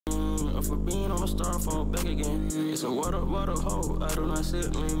off a bean, I'ma start fall back again. It's a water hole. I do not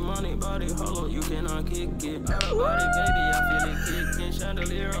sit lean money, body hollow. You cannot kick it. Out of body, baby, I feel it kicking.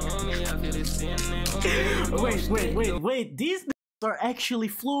 Chandelier on me, I feel it sinning. Wait. These are actually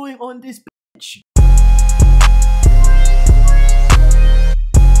flowing on this bitch.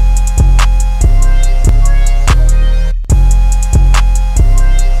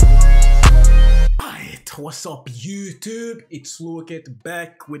 What's up, YouTube? It's Loket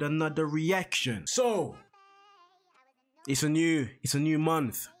back with another reaction. So it's a new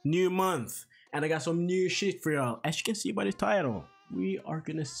month, and I got some new shit for y'all. As you can see by the title, we are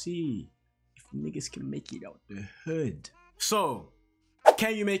gonna see if niggas can make it out the hood. So,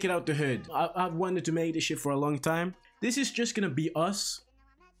 can you make it out the hood? I've wanted to make this shit for a long time. This is just gonna be us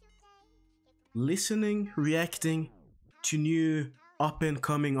listening, reacting to new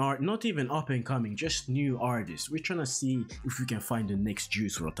up-and-coming art, not even up-and-coming, just new artists. We're trying to see if we can find the next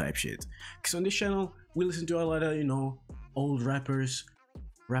Juice WRLD type shit. Because on this channel, we listen to a lot of, you know, old rappers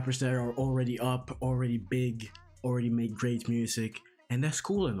that are already up, already big, already make great music, and that's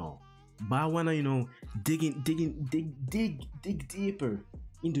cool and all. But I wanna, you know, dig deeper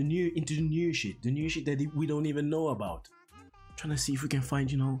into the new shit that we don't even know about. Trying to see if we can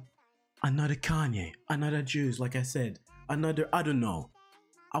find, you know, another Kanye, another Juice, like I said. Another, I don't know.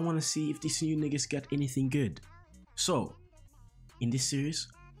 I want to see if these new niggas got anything good. So, in this series,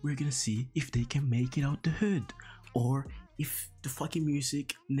 we're gonna see if they can make it out the hood, or if the fucking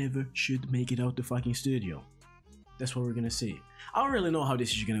music never should make it out the fucking studio. That's what we're gonna see. I don't really know how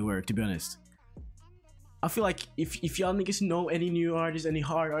this is gonna work, to be honest. I feel like if y'all niggas know any new artists, any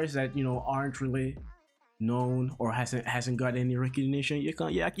hard artists that, you know, aren't really known or hasn't got any recognition,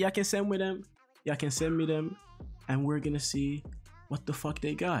 y'all can send me them. Y'all can send me them. And we're gonna see what the fuck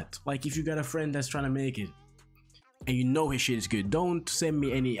they got. Like, if you got a friend that's trying to make it and you know his shit is good, don't send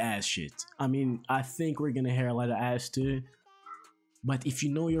me any ass shit. I mean, I think we're gonna hear a lot of ass too, but if you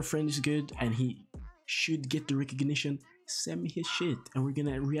know your friend is good and he should get the recognition, send me his shit and we're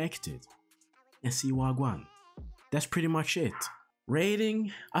gonna react it and see wagwan. That's pretty much it.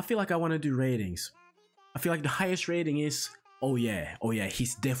 Rating, I feel like I want to do ratings. I feel like the highest rating is oh yeah,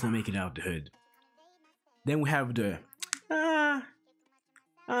 he's definitely making it out the hood. Then we have the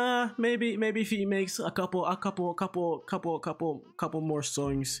maybe if he makes a couple more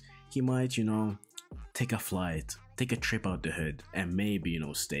songs, he might, you know, take a flight, take a trip out the hood, and maybe, you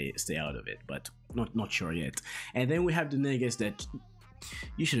know, stay out of it, but not sure yet. And then we have the niggas that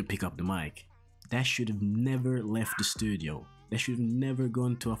you should have picked up the mic. That should have never left the studio. That should have never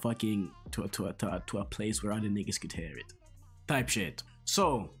gone to a fucking to a place where other niggas could hear it. Type shit.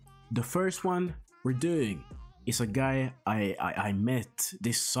 So the first one we're doing is a guy I met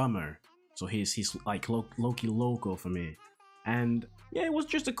this summer, so he's like low-key local for me, and yeah, it was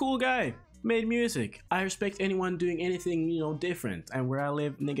just a cool guy, made music. I respect anyone doing anything, you know, different, and where I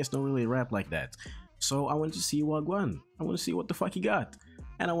live, niggas don't really rap like that, so I wanted to see wagwan. I want to see what the fuck he got,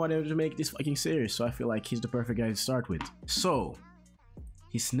 and I wanted to make this fucking series, so I feel like he's the perfect guy to start with. So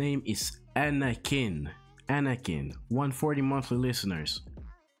his name is Anakin, 140 monthly listeners.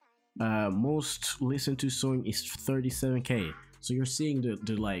 Most listened to song is 37k. So you're seeing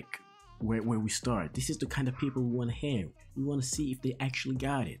the like where we start. This is the kind of people we want to hear. We want to see if they actually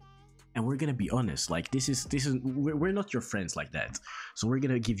got it, and we're gonna be honest. Like, this is we're not your friends like that, so we're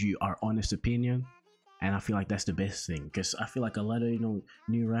gonna give you our honest opinion. And I feel like that's the best thing, because I feel like a lot of, you know,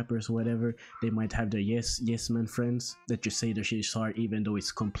 new rappers or whatever, they might have their yes man friends that just say their shit is hard even though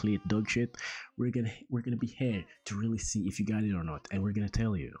it's complete dog shit. We're gonna be here to really see if you got it or not, and we're gonna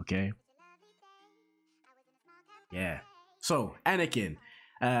tell you, okay? Yeah. So Anakin,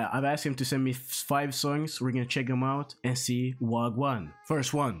 I've asked him to send me 5 songs. We're gonna check them out and see wagwan.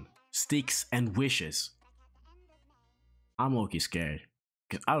 First one, Sticks and Wishes. I'm low-key scared,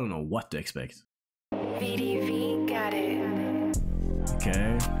 because I don't know what to expect. VDV got it.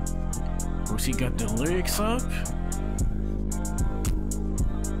 Okay. Where's he got the lyrics up?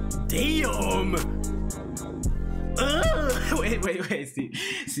 Damn! Wait.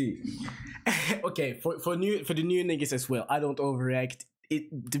 See. Okay, for the new niggas as well, I don't overreact.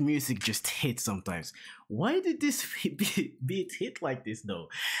 The music just hits sometimes. Why did this beat hit like this though?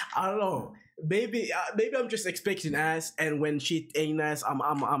 I don't know. Maybe I'm just expecting ass, and when shit ain't ass,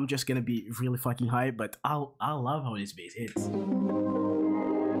 I'm just gonna be really fucking high. But I love how this beat hits.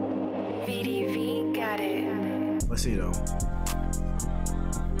 VDV got it. Let's see though.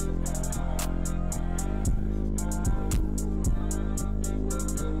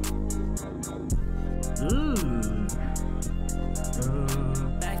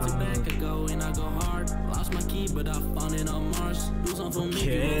 Back to back, I go and I go hard. Lost my key, but I found it on Mars. Do something for me.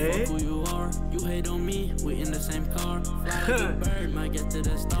 Okay. who you are. You hate on me, we in the same car. Fly like a bird, might get to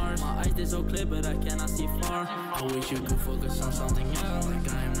the stars. My eyes, they so clear, but I cannot see far. I wish you could focus on something else. Like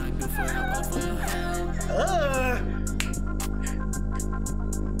I am not good for your or for your health.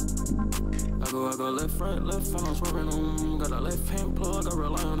 I go left, right, I'm swerving on. Got a left hand plug, I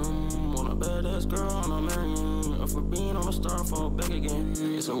rely on them. Want a badass girl, and I'm marrying. For being on a star, fall back again.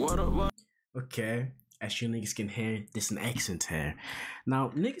 It's a what. Okay, as you niggas can hear, there's an accent here. Now,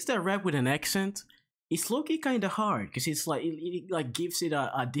 niggas that rap with an accent, it's low-key kinda hard, because it's like, it like gives it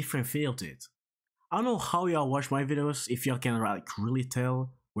a different feel to it. I don't know how y'all watch my videos, if y'all can like really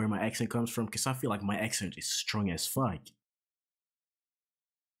tell where my accent comes from, because I feel like my accent is strong as fuck.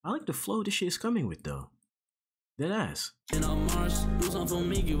 I like the flow this shit is coming with though. Dead ass. On Mars, do something for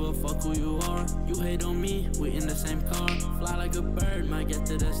me, give a fuck who you are. You hate on me, we in the same car. Fly like a bird, might get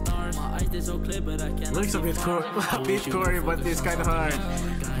to the stars. My eyes, they so clear, but I can't. Looks a bit corny, but it's kinda hard.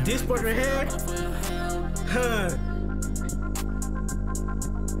 This part right here.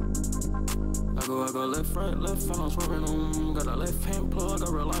 I go left, right, I'm swerving on. Got a left hand plug, I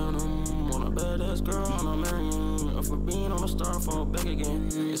rely on them. Want a badass girl, and I'm marrying. For being on a star, fall back again.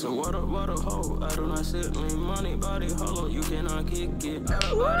 It's a water hole. I do not sit lean money, body hollow. You cannot kick it. Out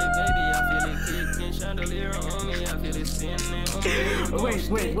of body, baby, I feel it kicking. Chandelier on me, I feel it spinning.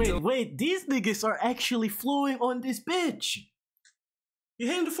 Wait. These niggas are actually flowing on this bitch. You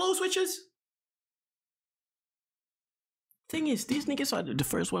hearing the flow switches? Thing is, these niggas are the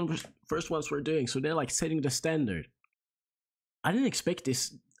first ones we're doing, so they're like setting the standard. I didn't expect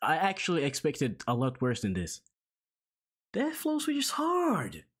this. I actually expected a lot worse than this. That flow switch is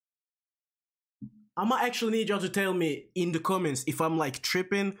hard. I might actually need y'all to tell me in the comments if I'm like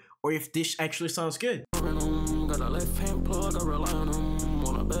tripping or if this actually sounds good. Got a left hand plug, I rely on them.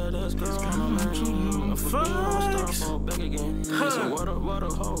 Want a badass girl, I'm marrying. Fall back again. It's a water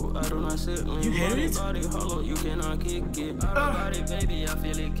hole. I do not sit lean. You hear it? Body hollow, you cannot kick it. Body, baby, I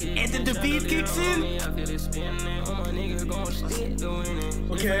feel it kick. And then the beat kicks in. I feel it spinning. Oh, my nigga gon' stick doing it.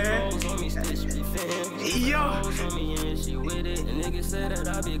 Okay. Yo. On me and she with it. The nigga said that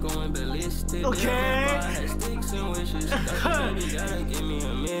I be going ballistic. Okay. I had sticks and wishes. Baby, gotta give me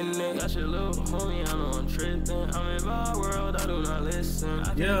a minute. Got your little homie, I know I'm tripping. I'm in my world, I do not listen.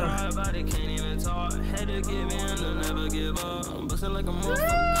 I can cry, but I can't even talk. Had to give in, to never give up. I'm bustin' like a motherfucker.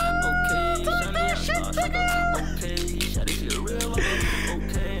 Okay, okay, shawty, she a real lover.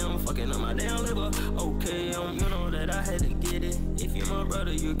 Okay, I'm fucking on my damn liver. Okay, you know that I had to get it. If you my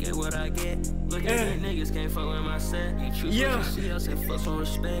brother, you get what I get. Look at these niggas can't fuck with my set. You choose what you see, I said fuck some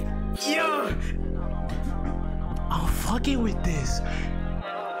respect. Yo, I'm fucking with this.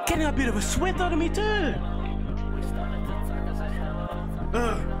 Getting a bit of a sweat out of me too.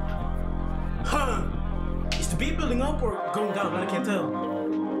 Is the beat building up or going down? I can't tell.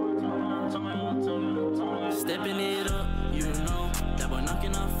 Stepping it up, you know that we're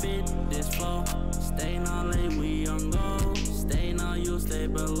knocking off it. This flow, staying all late, we on go. Staying on you, stay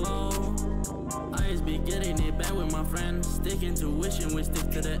below. I just be getting it back with my friends. Sticking to wishing we stick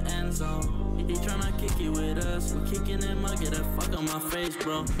to the end zone. He tryna kick it with us. I'm kicking him, I get a fuck on my face,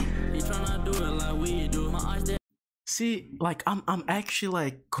 bro. He tryna do it like we do. My eyes there. See, like I'm actually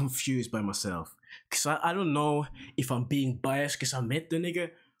like confused by myself. Cause I don't know if I'm being biased cause I met the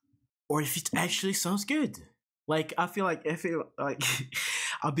nigga or if it actually sounds good. Like I feel like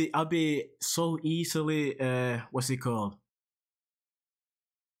I'll be so easily what's it called?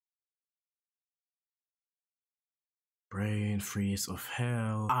 Brain freeze of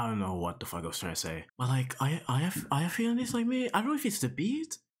hell. I don't know what the fuck I was trying to say. But like I have feeling this like me. I don't know if it's the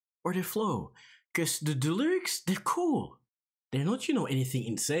beat or the flow. Cause the lyrics, they're cool. They're not, you know, anything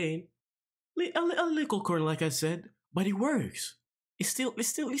insane. A little corny, like I said, but it works. It's still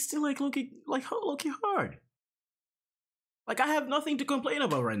like looking hard. Like I have nothing to complain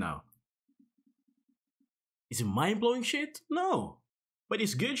about right now. Is it mind-blowing shit? No. But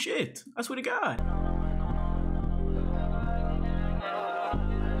it's good shit. I swear to God.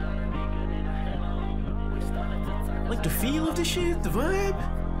 Like the feel of the shit, the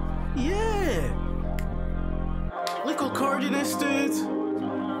vibe? Yeah. Little cardiness to it.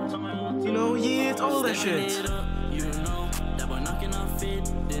 You know, yeah, all that shit. You know that we're knocking off it.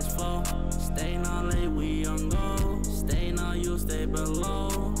 This flow, staying all late, we on go. Staying on you, stay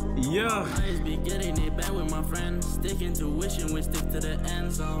below. Yeah. I just be getting it back with my friends. Sticking to wishing we stick to the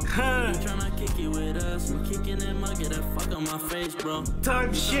end zone. You tryna kick it with us. I'm kicking him, I get a fuck on my face, bro.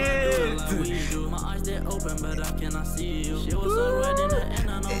 Type shit. Like we do. My eyes they're open, but I cannot see you. She was already in the end,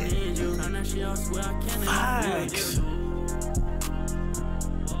 I don't need you. And that shit, I swear I can't even feel you.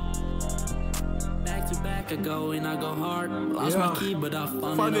 Back to back, could go and I go hard. Lost my key, but I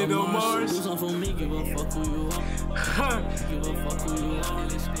found it on Mars. Do something for me, give a fuck who you are. Give a fuck who you are.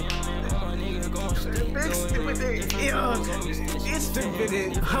 It's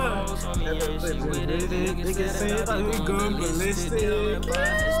stupid. Niggas say I'm going ballistic.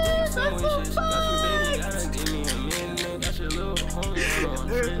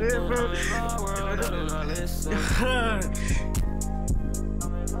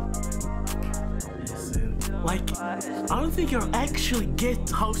 Like, I don't think you actually get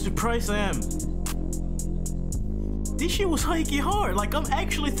how surprised I am. This shit was hiking hard. Like, I'm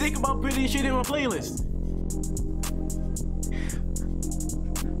actually thinking about putting shit in my playlist.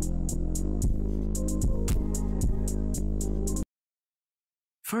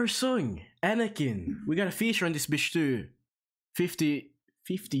 First song, Anakin. We got a feature on this bitch too. 50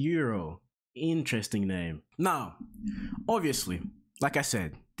 euro. Interesting name. Now, obviously, like I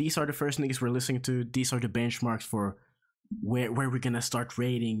said, these are the first niggas we're listening to. These are the benchmarks for where we're gonna start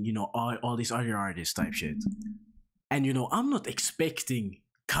rating, you know, all these other artists type shit. And you know, I'm not expecting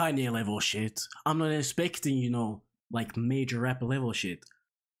Kanye level shit. I'm not expecting, you know, like major rapper level shit.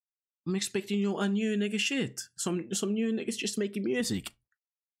 I'm expecting, you know, a new nigga shit. Some new niggas just making music.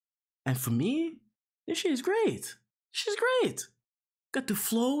 And for me, this shit is great. She's great. Got the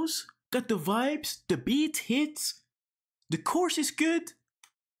flows, got the vibes, the beat hits, the chorus is good.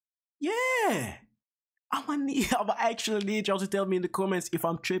 Yeah. I'm actually need y'all to tell me in the comments if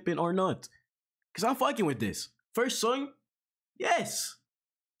I'm tripping or not. Cause I'm fucking with this. First song, yes.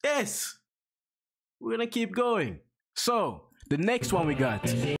 Yes. We're gonna keep going. So, the next one we got.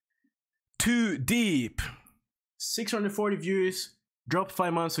 Too Deep. 640 views. Dropped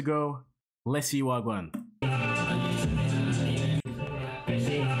 5 months ago. Let's see Wagwan.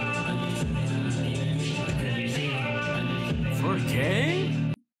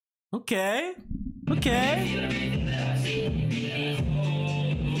 Okay. Okay. Okay.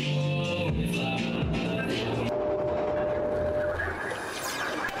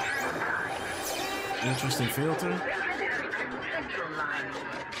 Interesting filter.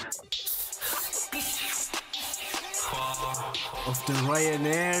 Of the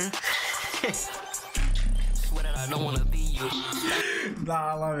Ryanair. I don't wanna be you.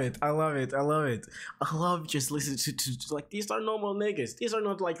 Nah, I love it. I love it. I love it. I love just listening to like, these are normal niggas. These are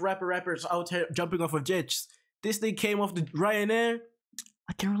not like rappers out here jumping off of jets. This thing came off the Ryanair.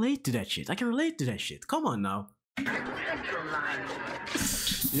 I can relate to that shit. I can relate to that shit. Come on now.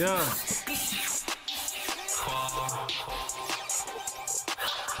 Yeah.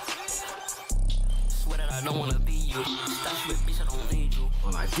 I don't wanna be you. Stop with bitch, I don't need you. Oh,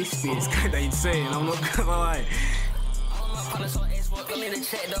 like, this beat is kinda insane. I'm not gonna lie. I need to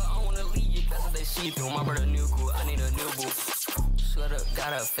check though. I wanna leave you cause they see through. My brother new cool. I need a new boo. Sweater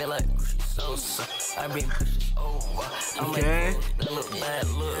gotta feel like so. I bring pushes over. Okay. That look bad,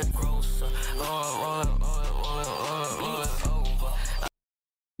 look gross.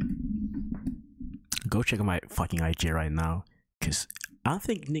 Go check out my fucking IG right now, cause I don't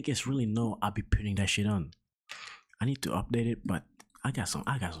think niggas really know I'll be putting that shit on. I need to update it, but I got some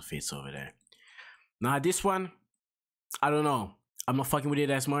fits over there. Now this one, I don't know. I'm not fucking with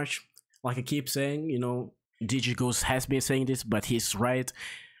it as much. Like I keep saying, you know, DJ Ghost has been saying this, but he's right.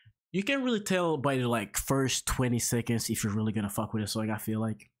 You can really tell by the like first 20 seconds if you're really gonna fuck with a song, I feel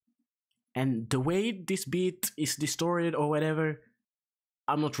like. And the way this beat is distorted or whatever,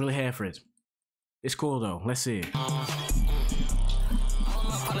 I'm not really here for it. It's cool though. Let's see.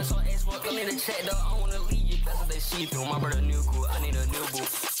 My brother new cool. I need a new boo.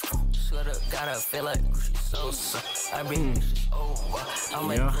 Sweater gotta feel like so. I bring pushes over. I'm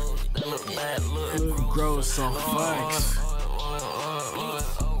like that look bad, look gross on flex.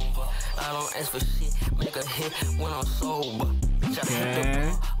 I don't ask for shit, make a hit when I'm sober.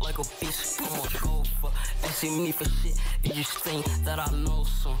 Okay. Like a bitch, I'm a gopher. Asking me for shit, you just think that I know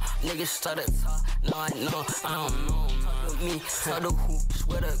some. Niggas started talk, now I know, I don't know. Talk to me, talk to who,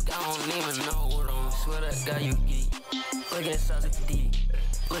 swear to God, I don't even know what I'm. Swear to God, you geek. Looking inside the deep,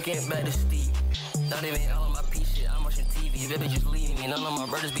 looking back to steep. Not even all of my piece shit, I'm watching TV. Baby, just leave me. None of my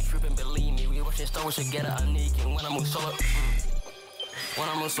brothers be tripping, believe me. We watching Star Wars together, I need it. When I move solo, when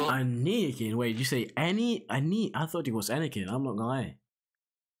I move solo. Anakin. Wait, you say Annie? I thought it was Anakin. I'm not gonna lie.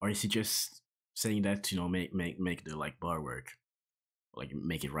 Or is he just saying that to, you know, make the like bar work, like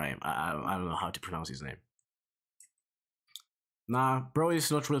make it rhyme? I don't know how to pronounce his name. Nah, bro,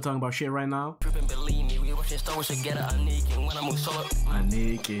 is not really talking about shit right now. Believe me, we watching Star Wars together. Anakin. When I move solo.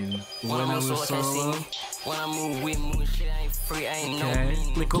 Anakin. When I move solo. When I move, we move. Shit ain't free. I ain't okay.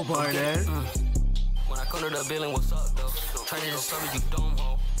 no. Click up bar there. When I come to the building, what's up though? Try to disturb you, dumb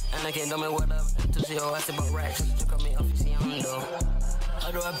hoe. And I can't do me what up. To see how I say about racks. You cut me off, you see I'm though.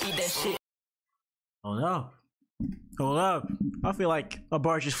 How do I beat that shit? Hold up. Hold up. I feel like a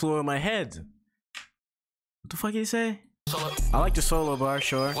bar just flew in my head. What the fuck did he say? Solo. I like the solo bar,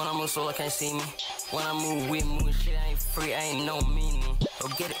 sure. When I move solo, can't see me. When I move, we move. Shit ain't free, ain't no meaning. Go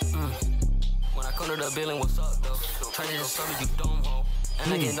get it. When I come to the building, what's up, though? Try to just serve you dumb hoe.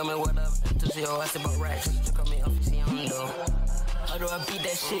 And I can't do me what up. To see how I say about racks. You cut me off, you see I'm though. How do I beat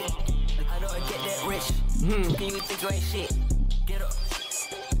that shit? How do I get that rich? Can you think you ain't shit? Get up.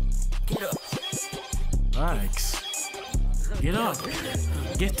 Get up. Max. Get up.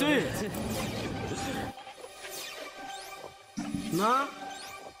 Get to it. Nah.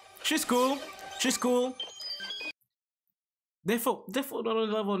 She's cool. She's cool. Therefore not on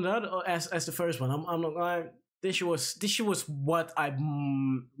the level on that as the first one. I'm not lying. This was what I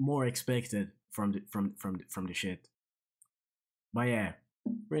more expected from the shit. But yeah,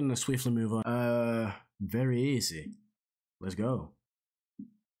 we're gonna swiftly move on. Very easy. Let's go.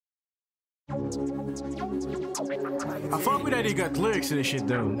 I fuck with that he got lyrics to this shit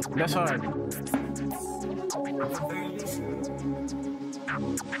though. That's hard.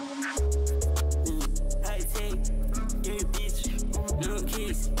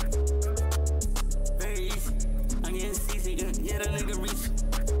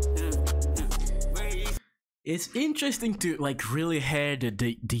 It's interesting to like really hear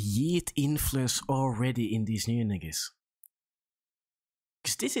the Yeet influence already in these new niggas.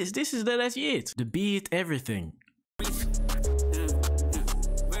 Cause this is the that's Yeet. The beat, everything.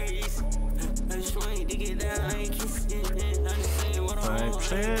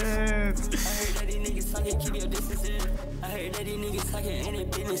 I heard that these niggas talking ain't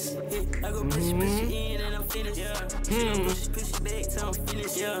it business. I go push it in and I'm finished. Push it back till I'm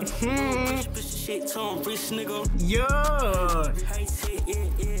finished. Push shit till I'm rich, nigga. Yo. I say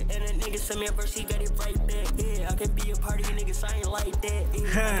and that nigga send me a verse, he got it right back. I can be a party, niggas, I ain't like that. I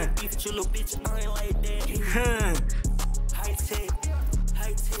can beef with you, little bitch, I ain't like that. High tech,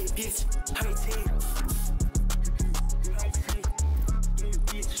 bitch, high tech.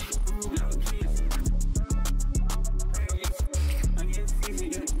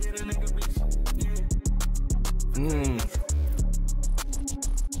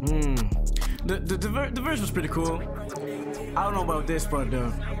 The verse was pretty cool. I don't know about this part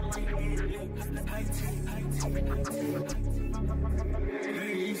though.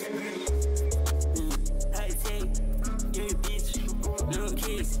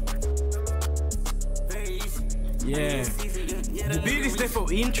 Yeah, the beat is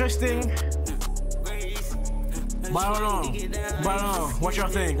definitely interesting. But I don't know. What y'all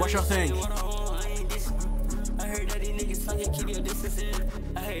think? I heard that these niggas talking, keep your distance.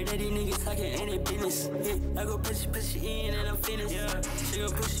 I heard that these niggas talking ain't it business. I go push it in and I'm finished. She go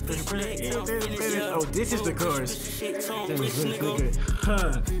push it back till I'm finished. Oh, this is the chorus.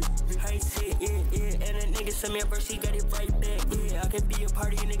 I say and that nigga send me a verse, he got it right back. I can be a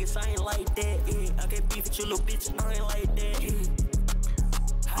party, niggas, I ain't like that. I can beef with you, little bitch, I ain't like that.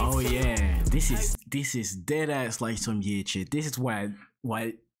 Oh yeah, this is dead ass like some Yeet shit. This is why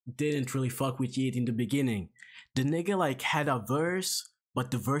I didn't really fuck with Yeet in the beginning. The nigga like had a verse,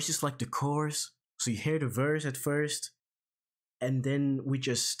 but the verse is like the chorus. So you hear the verse at first, and then we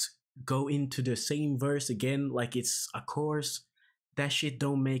just go into the same verse again like it's a chorus. That shit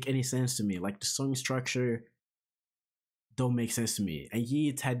don't make any sense to me. Like the song structure don't make sense to me. And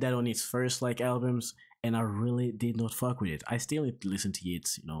Yeet had that on its first like albums, and I really did not fuck with it. I still need to listen to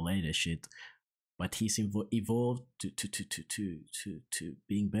Yeet's, later shit, but he's evolved to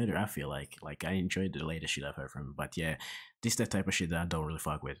being better. I feel like I enjoyed the latest shit I've heard from him, but yeah, this is that type of shit that I don't really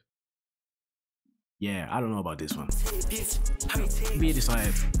fuck with. Yeah, I don't know about this one. Be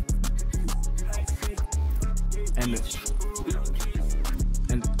decided. And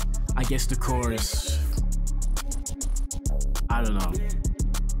I guess the chorus. I don't know.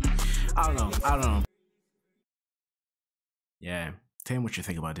 Yeah, tell me what you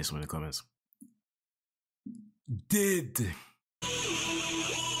think about this one in the comments. Did. You're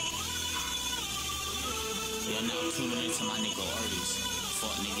now tuning into my nigga artist.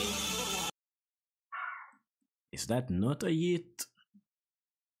 Fuck nigga. Is that not a Yeet?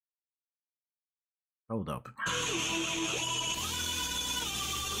 Hold up.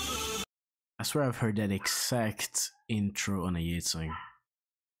 I swear I've heard that exact intro on a Yeet song.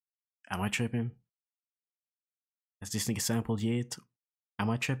 Am I tripping? Has this nigga sampled Yeet? Am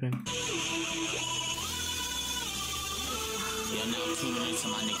I tripping? You're now tuning into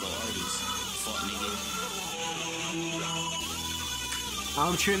my nigga artist. Fuck nigga.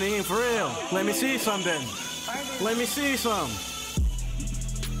 I'm tuning in for real. Let me see some then. Let me see some.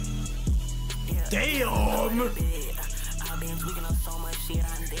 Damn!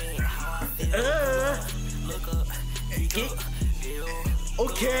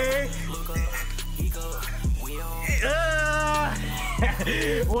 Okay.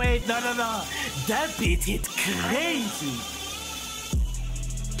 Wait, no. That beat hit crazy.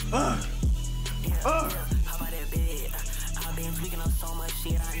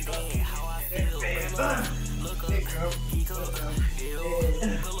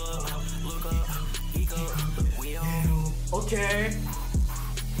 Okay.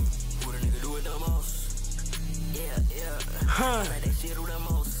 What a nigga do it the most. Yeah. Huh. Like that shit do the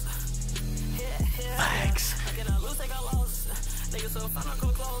most. Yeah. Facts. I cannot lose, take a loss. Nigga so fine, I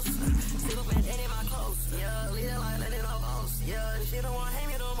come close. Still up and in my clothes. Yeah, lead it like letting no boss. Yeah, she don't want to hate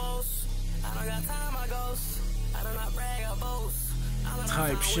me the most. I don't got time, I ghost. I do not brag or boast.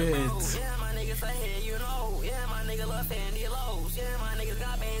 Type shit. Yeah, my niggas are here, you know. Yeah, my nigga love Fendi lows. Yeah, my niggas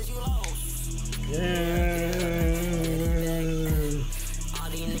got bands, you lost. Yeah. All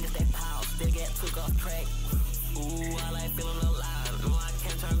these niggas they pow, still get took off track. Ooh, I like feeling alive. No, I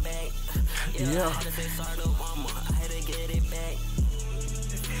can't turn back. Yeah. I had to say sorry to mama. I had to get it back.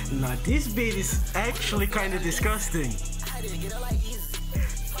 Now this beat is actually kind of disgusting. I had to get it like easy.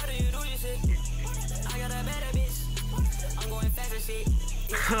 How do you do this shit? I got a better bitch. I'm going fast and shit.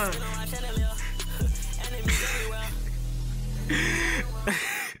 Huh. On my channel, yeah. Enemies everywhere.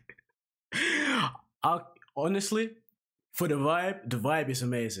 Honestly, for the vibe is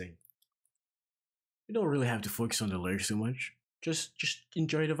amazing. You don't really have to focus on the lyrics too much. Just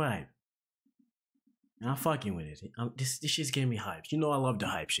enjoy the vibe. And I'm fucking with it. This shit's getting me hyped. You know I love the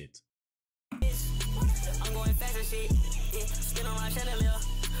hype shit. I'm going fast and shit. Yeah, spin on my channel, yeah.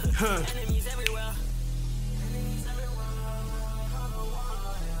 Enemies everywhere. Enemies everywhere.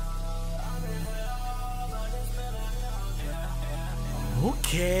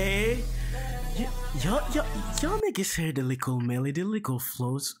 Okay. Y'all niggas hear the little melody, the little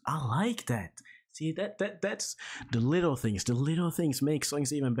flows. I like that. See that's the little things. The little things make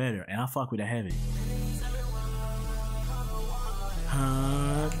songs even better, and I fuck with the heavy.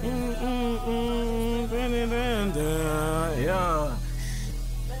 Yeah.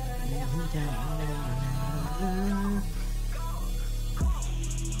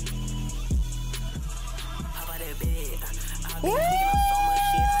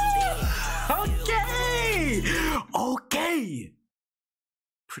 Okay.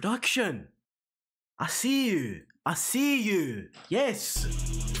 Production. I see you. Yes.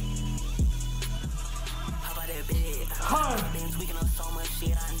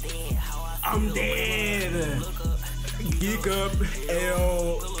 I'm dead. Geek up,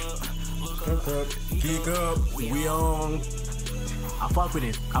 L. Geek up, we on. I fuck with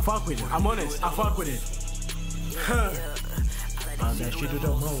it. I'm honest. I fuck with it. Huh. That shit do the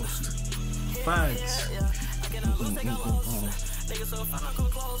most. Facts.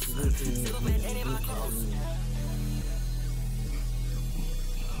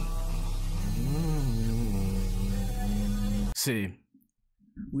 See,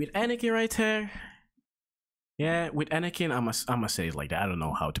 with Anakin right here, yeah, with Anakin, I'ma say it like that. I don't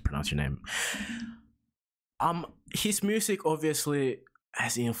know how to pronounce your name. His music obviously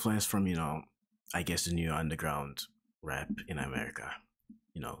has influence from, you know, I guess the new underground rap in America.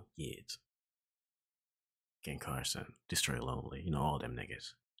 You know, Yeet, Ken Carson, Destroy Lonely, you know, all them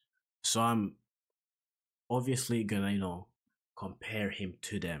niggas. So I'm obviously gonna, you know, compare him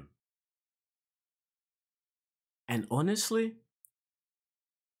to them. And honestly,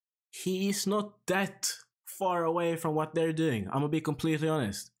 he is not that far away from what they're doing. I'm gonna be completely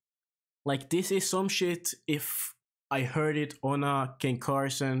honest. Like, this is some shit if I heard it on a Ken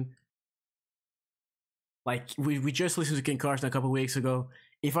Carson. Like, we just listened to Ken Carson a couple weeks ago.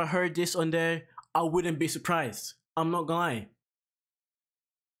 If I heard this on there, I wouldn't be surprised. I'm not gonna lie.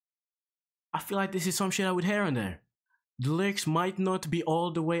 I feel like this is some shit I would hear on there. The lyrics might not be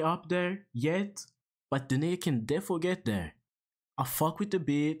all the way up there yet, but the nigga can definitely get there. I fuck with the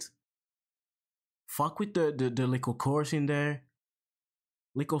beat. Fuck with the little chorus in there.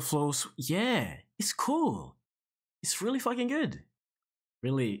 Little flows. Yeah, it's cool. It's really fucking good.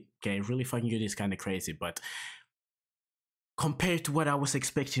 Really fucking good is kind of crazy, but compared to what I was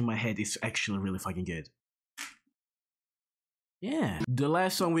expecting in my head, it's actually really fucking good. Yeah. The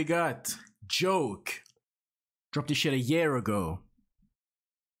last song we got, Joke. Dropped this shit a year ago.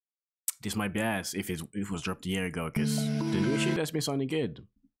 This might be ass if it was dropped a year ago, because the new shit has been sounding good.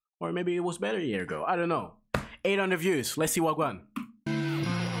 Or maybe it was better a year ago. I don't know. 800 views. Let's see what one.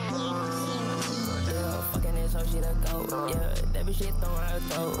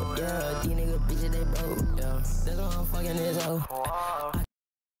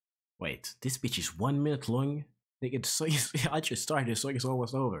 Wait. Wait, this bitch is 1 minute long? Nigga, the song is, I just started, the song is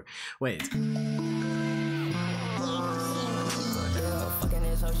almost over. Wait.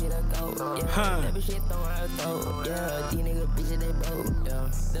 Huh.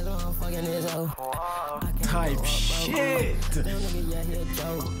 Type shit.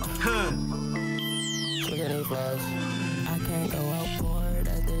 Huh. I can't go out for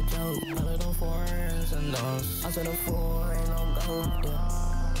that's the joke. I little foreigns and those. I said a four and on go, yeah.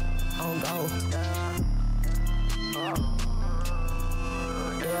 On go.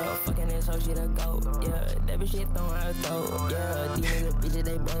 Yeah, fucking this whole shit a go. Yeah, that bitch shit throwing her throat. Yeah, these niggas bitches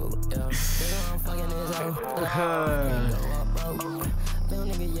they broke. Yeah, they know I'm fucking this hoe. Little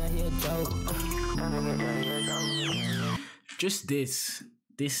nigga, yeah, he a joke. Just this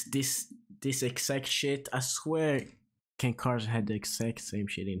exact shit. I swear Ken Carson had the exact same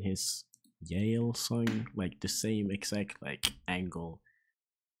shit in his Yale song, like the same exact like angle,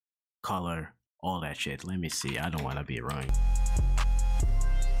 color, all that shit. Let me see, I don't want to be wrong.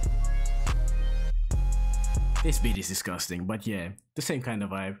 This beat is disgusting, but yeah, the same kind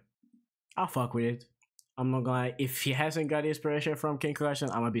of vibe. I'll fuck with it. I'm not gonna lie, if he hasn't got inspiration from Ken Carson,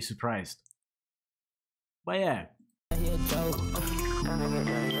 I'm gonna be surprised. But yeah.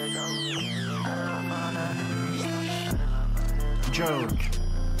 Joke.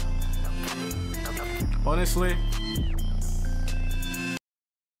 Honestly,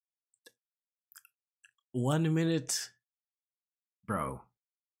 1 minute, bro.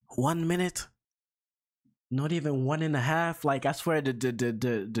 1 minute. Not even 1.5. Like I swear,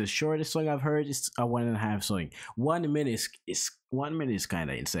 the shortest song I've heard is a 1.5 song. 1 minute is 1 minute is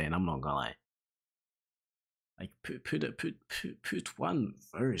kind of insane. I'm not gonna lie. Like put one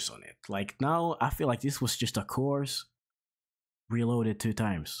verse on it. Like now, I feel like this was just a chorus reloaded 2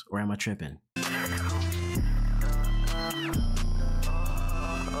 times. Or am I tripping?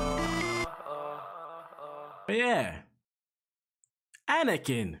 But yeah,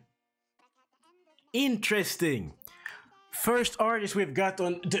 Anakin. Interesting. First artist we've got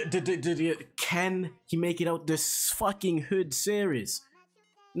on the Can He Make It Out this fucking Hood series.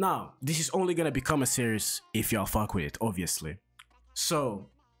 Now, this is only gonna become a series if y'all fuck with it, obviously. So,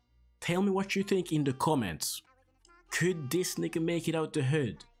 tell me what you think in the comments. Could this nigga make it out the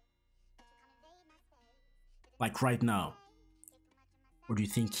hood? Like right now. Or do you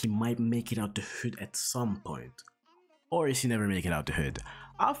think he might make it out the hood at some point? Or is he never make it out the hood?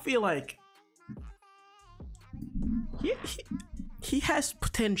 I feel like he has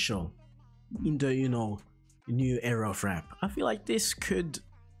potential in the, you know, new era of rap. I feel like this could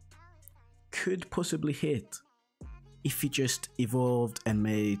possibly hit if he just evolved and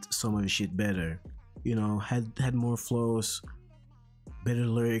made some of his shit better. You know, had more flows, better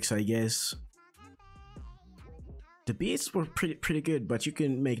lyrics, I guess. The beats were pretty good, but you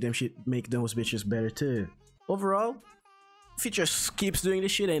can make those bitches better too. Overall, if he just keeps doing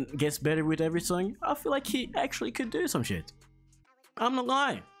this shit and gets better with every song, I feel like he actually could do some shit. I'm not gonna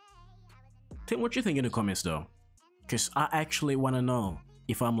lie. Tell me what you think in the comments though, cause I actually wanna know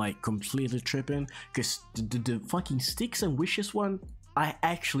if I'm like completely tripping. Cause the fucking Sticks and Wishes one, I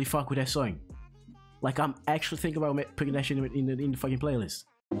actually fuck with that song. Like I'm actually thinking about putting that shit in the fucking playlist.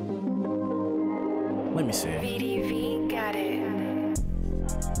 Let me see. VDV got it.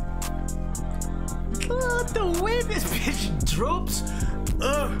 The way this bitch drops.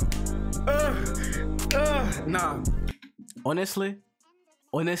 Nah. Honestly,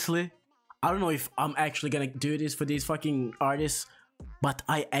 I don't know if I'm actually gonna do this for these fucking artists, but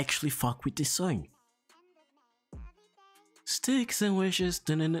I actually fuck with this song. Sticks and Wishes.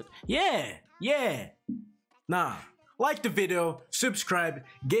 Yeah. Nah. Like the video, subscribe,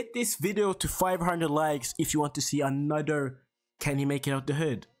 get this video to 500 likes if you want to see another Can He Make It Out the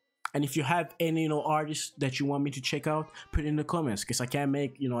Hood. And if you have any, you know, artists that you want me to check out, put it in the comments, because I can't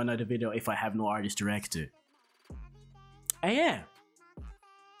make, you know, another video if I have no artist to react to. And yeah,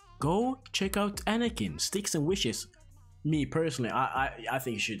 go check out Anakin, Sticks and Wishes. Me personally, I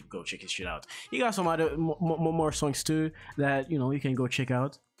think you should go check his shit out. He got some other more songs too that, you know, you can go check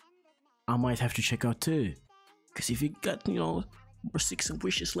out. I might have to check out too, because if you got, you know, more Sticks and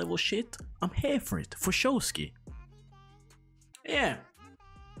Wishes level shit, I'm here for it, for showski. Yeah.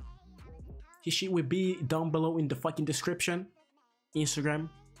 His shit will be down below in the fucking description, Instagram,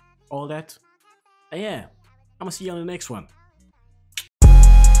 all that. And yeah, I'm gonna see you on the next one.